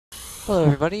Hello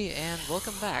everybody, and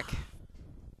welcome back.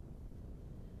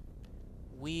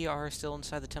 We are still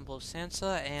inside the Temple of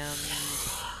Tsantsa, and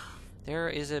there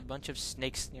is a bunch of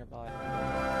snakes nearby.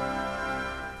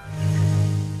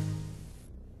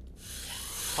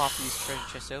 Pop these treasure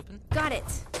chests open. Got it.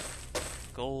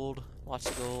 Gold, lots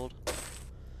of gold.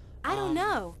 I don't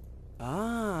know.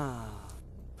 Ah.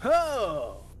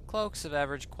 Oh. Cloaks of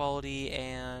average quality,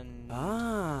 and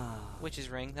witch's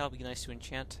ring, that'll be nice to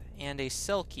enchant. And a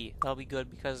cell key, that'll be good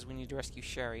because we need to rescue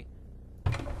Sherry.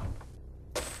 And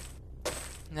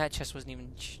that chest wasn't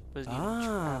even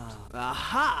trapped.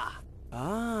 Aha.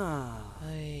 Ah.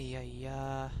 Ay, ay,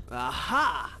 ay.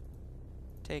 Aha.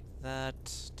 Take that,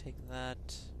 take that.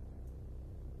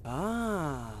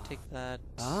 Take that,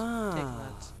 take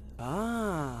that.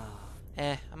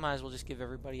 I might as well just give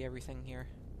everybody everything here.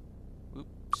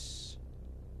 Oops.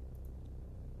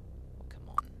 Oh, come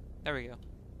on. There we go.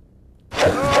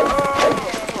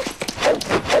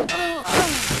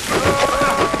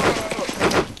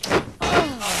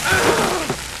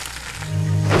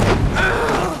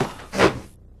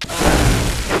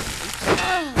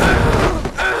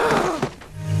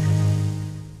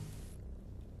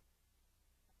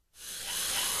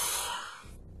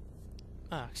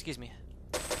 Excuse me.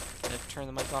 I'm gonna turn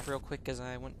the mic off real quick because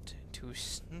I went to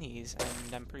sneeze,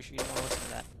 and I'm pretty sure you don't want to listen to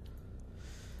that.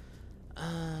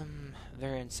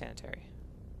 Very unsanitary.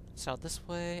 It's out this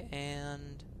way,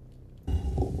 and...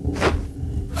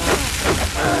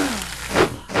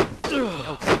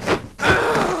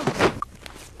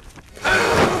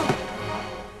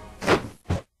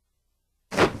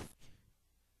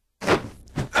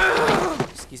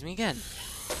 Excuse me again.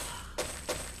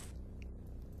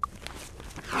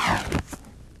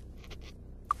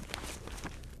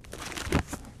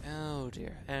 Oh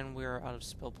dear, and we're out of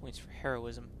spell points for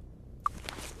heroism.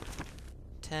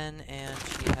 10, and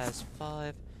she has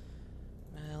 5.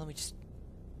 Let me just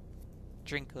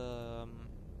drink one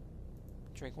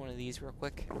of these real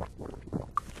quick.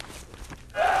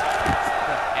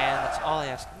 Yeah, and that's all I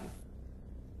ask of you.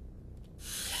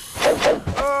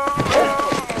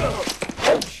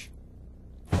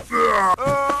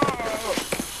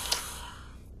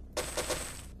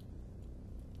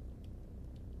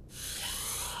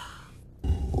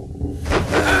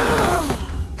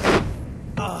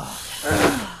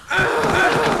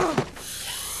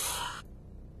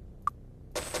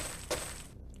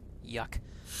 Yuck.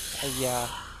 Yeah.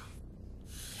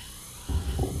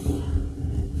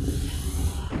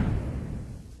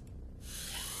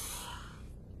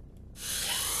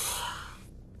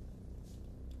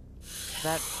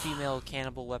 That female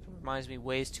cannibal weapon reminds me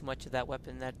ways too much of that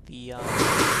weapon that the,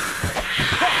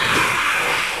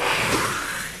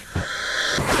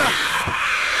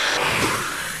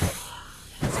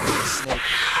 That's a big snake.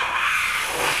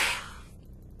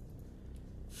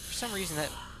 For some reason, that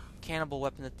cannibal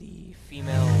weapon that the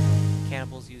female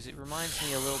cannibals use, it reminds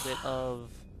me a little bit of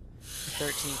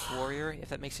 13th Warrior, if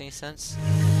that makes any sense.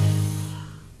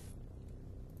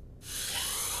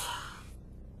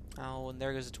 Oh, and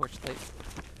there goes the torchlight.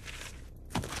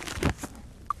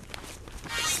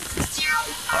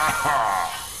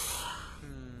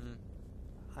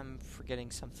 I'm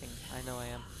forgetting something. I know I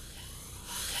am.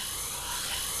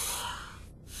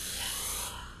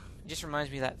 It just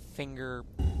reminds me of that finger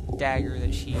dagger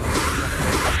that she used.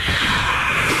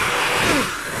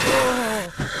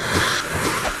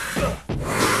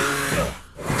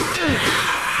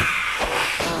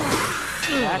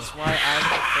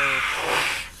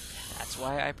 That's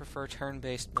why I prefer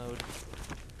turn-based mode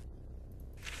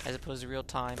as opposed to real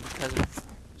time, because of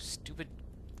stupid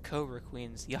Cobra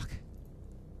Queens. Yuck.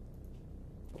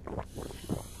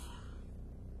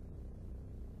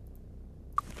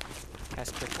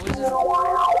 Cast Cure Poison.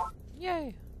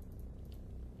 Yay!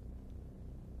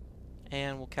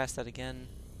 And we'll cast that again,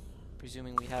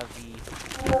 presuming we have the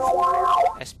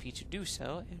SP to do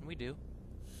so, and we do.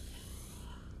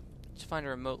 Just find a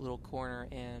remote little corner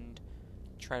and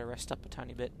try to rest up a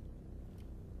tiny bit.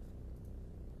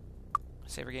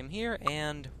 Save our game here,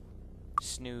 and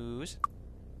snooze.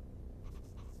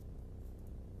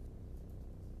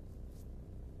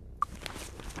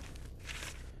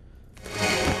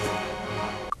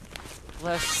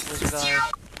 Less Wizard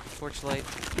Eye, Torchlight,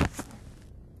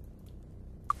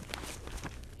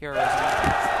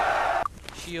 Heroism,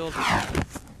 Shield,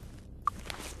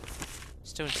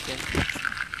 Stone Skin,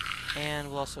 and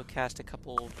we'll also cast a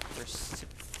couple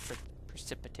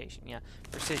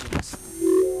Precisions.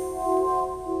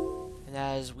 And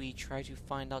as we try to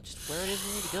find out just where it is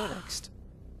we need to go next,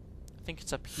 I think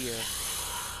it's up here.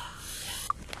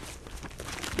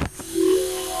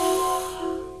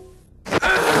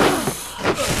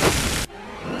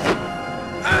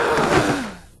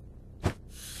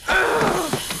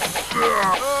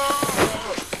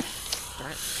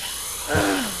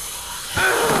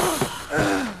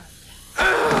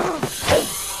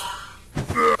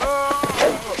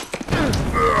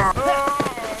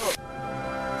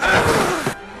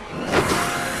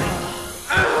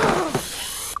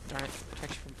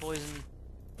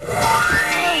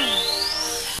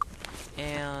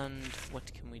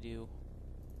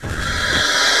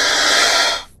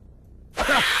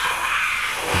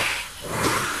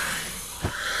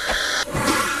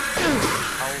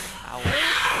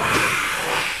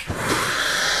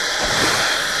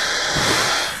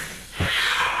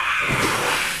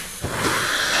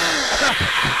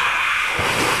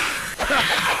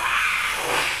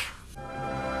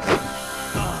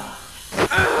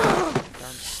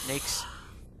 Darn snakes.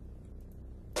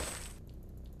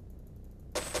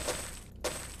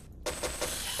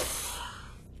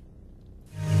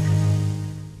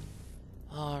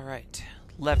 Alright.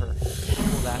 Lever.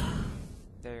 Pull that.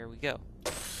 There we go.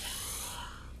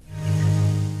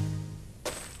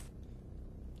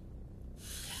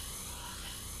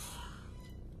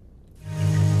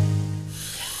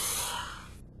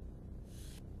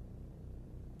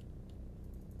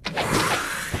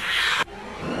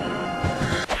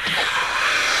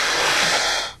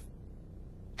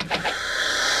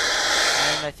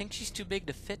 I think she's too big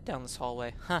to fit down this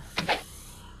hallway. Huh.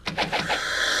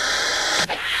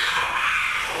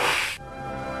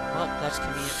 Well, that's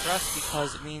convenient for us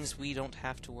because it means we don't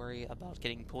have to worry about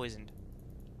getting poisoned.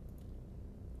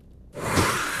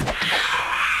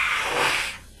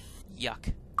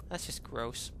 Yuck. That's just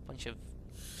gross. Bunch of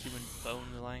human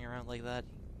bones lying around like that.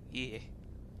 Yeah.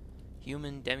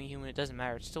 Human, demi-human, it doesn't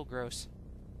matter. It's still gross.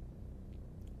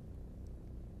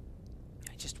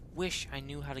 I just wish I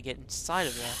knew how to get inside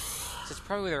of that. So it's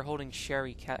probably where they're holding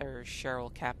Cheryl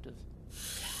captive.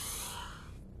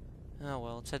 Oh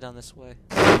well, let's head down this way.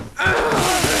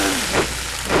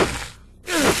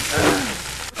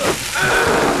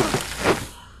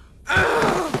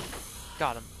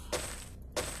 Got him.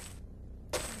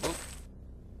 Whoop.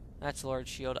 That's a large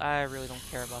shield. I really don't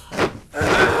care about that.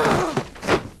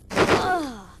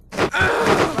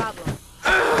 Problem.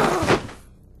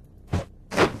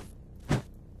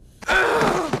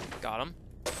 Got him.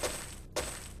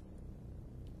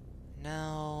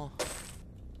 Now,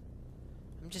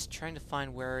 I'm just trying to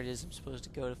find where it is I'm supposed to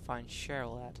go to find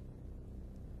Cheryl at.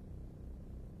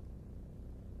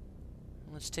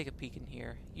 Let's take a peek in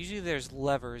here. Usually there's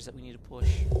levers that we need to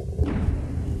push.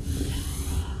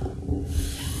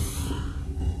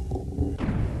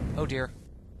 Oh dear.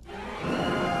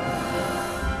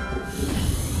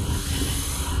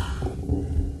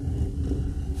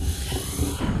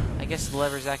 I guess the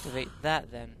levers activate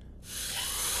that then.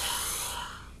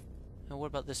 Now what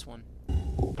about this one?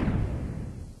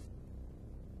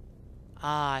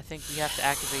 Ah, I think we have to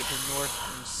activate the north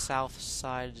and south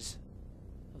sides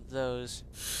of those.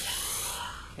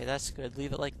 Okay, that's good.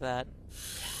 Leave it like that.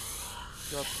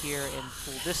 Go up here and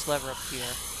pull this lever up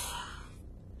here.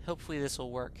 Hopefully this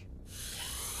will work.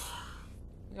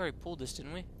 We already pulled this,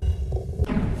 didn't we?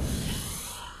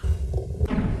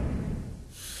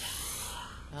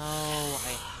 Oh,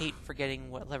 I hate forgetting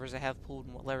what levers I have pulled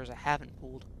and what levers I haven't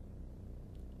pulled.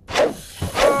 Any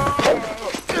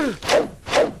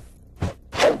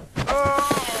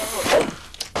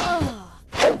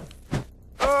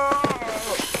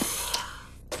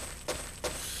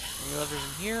levers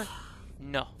in here?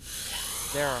 No.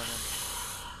 There are none.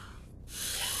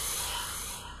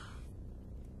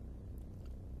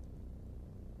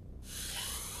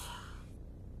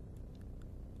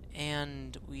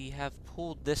 And we have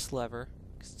pulled this lever,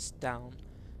 because it's down.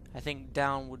 I think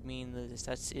down would mean that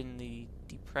that's in the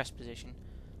depressed position.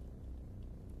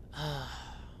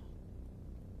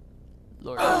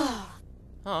 Lord. Oh,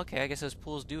 okay, I guess those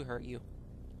pulls do hurt you.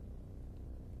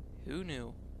 Who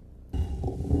knew?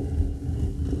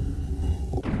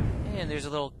 And there's a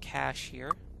little cache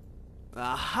here.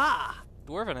 Aha!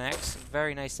 Dwarven axe,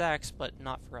 very nice axe, but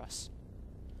not for us.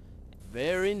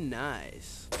 Very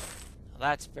nice.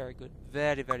 That's very good.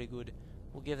 Very, very good.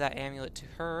 We'll give that amulet to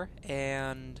her,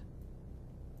 and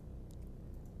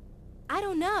I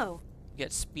don't know.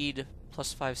 get speed,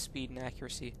 +5 speed and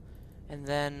accuracy. And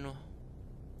then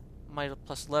might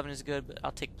 +11 is good, but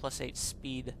I'll take +8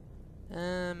 speed.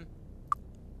 It's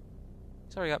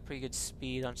already got pretty good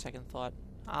speed on second thought.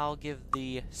 I'll give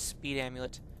the speed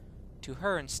amulet to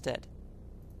her instead.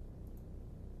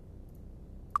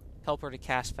 Help her to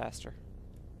cast faster.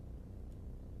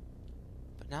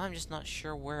 Now I'm just not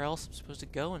sure where else I'm supposed to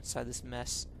go inside this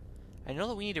mess. I know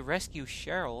that we need to rescue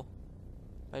Cheryl,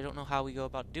 but I don't know how we go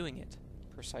about doing it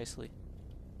precisely.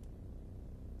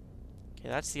 Okay,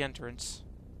 that's the entrance.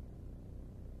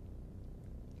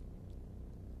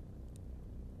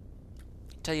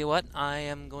 Tell you what, I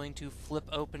am going to flip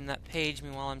open that page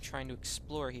meanwhile I'm trying to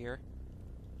explore here.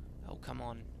 Oh, come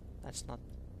on. That's not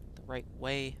the right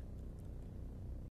way.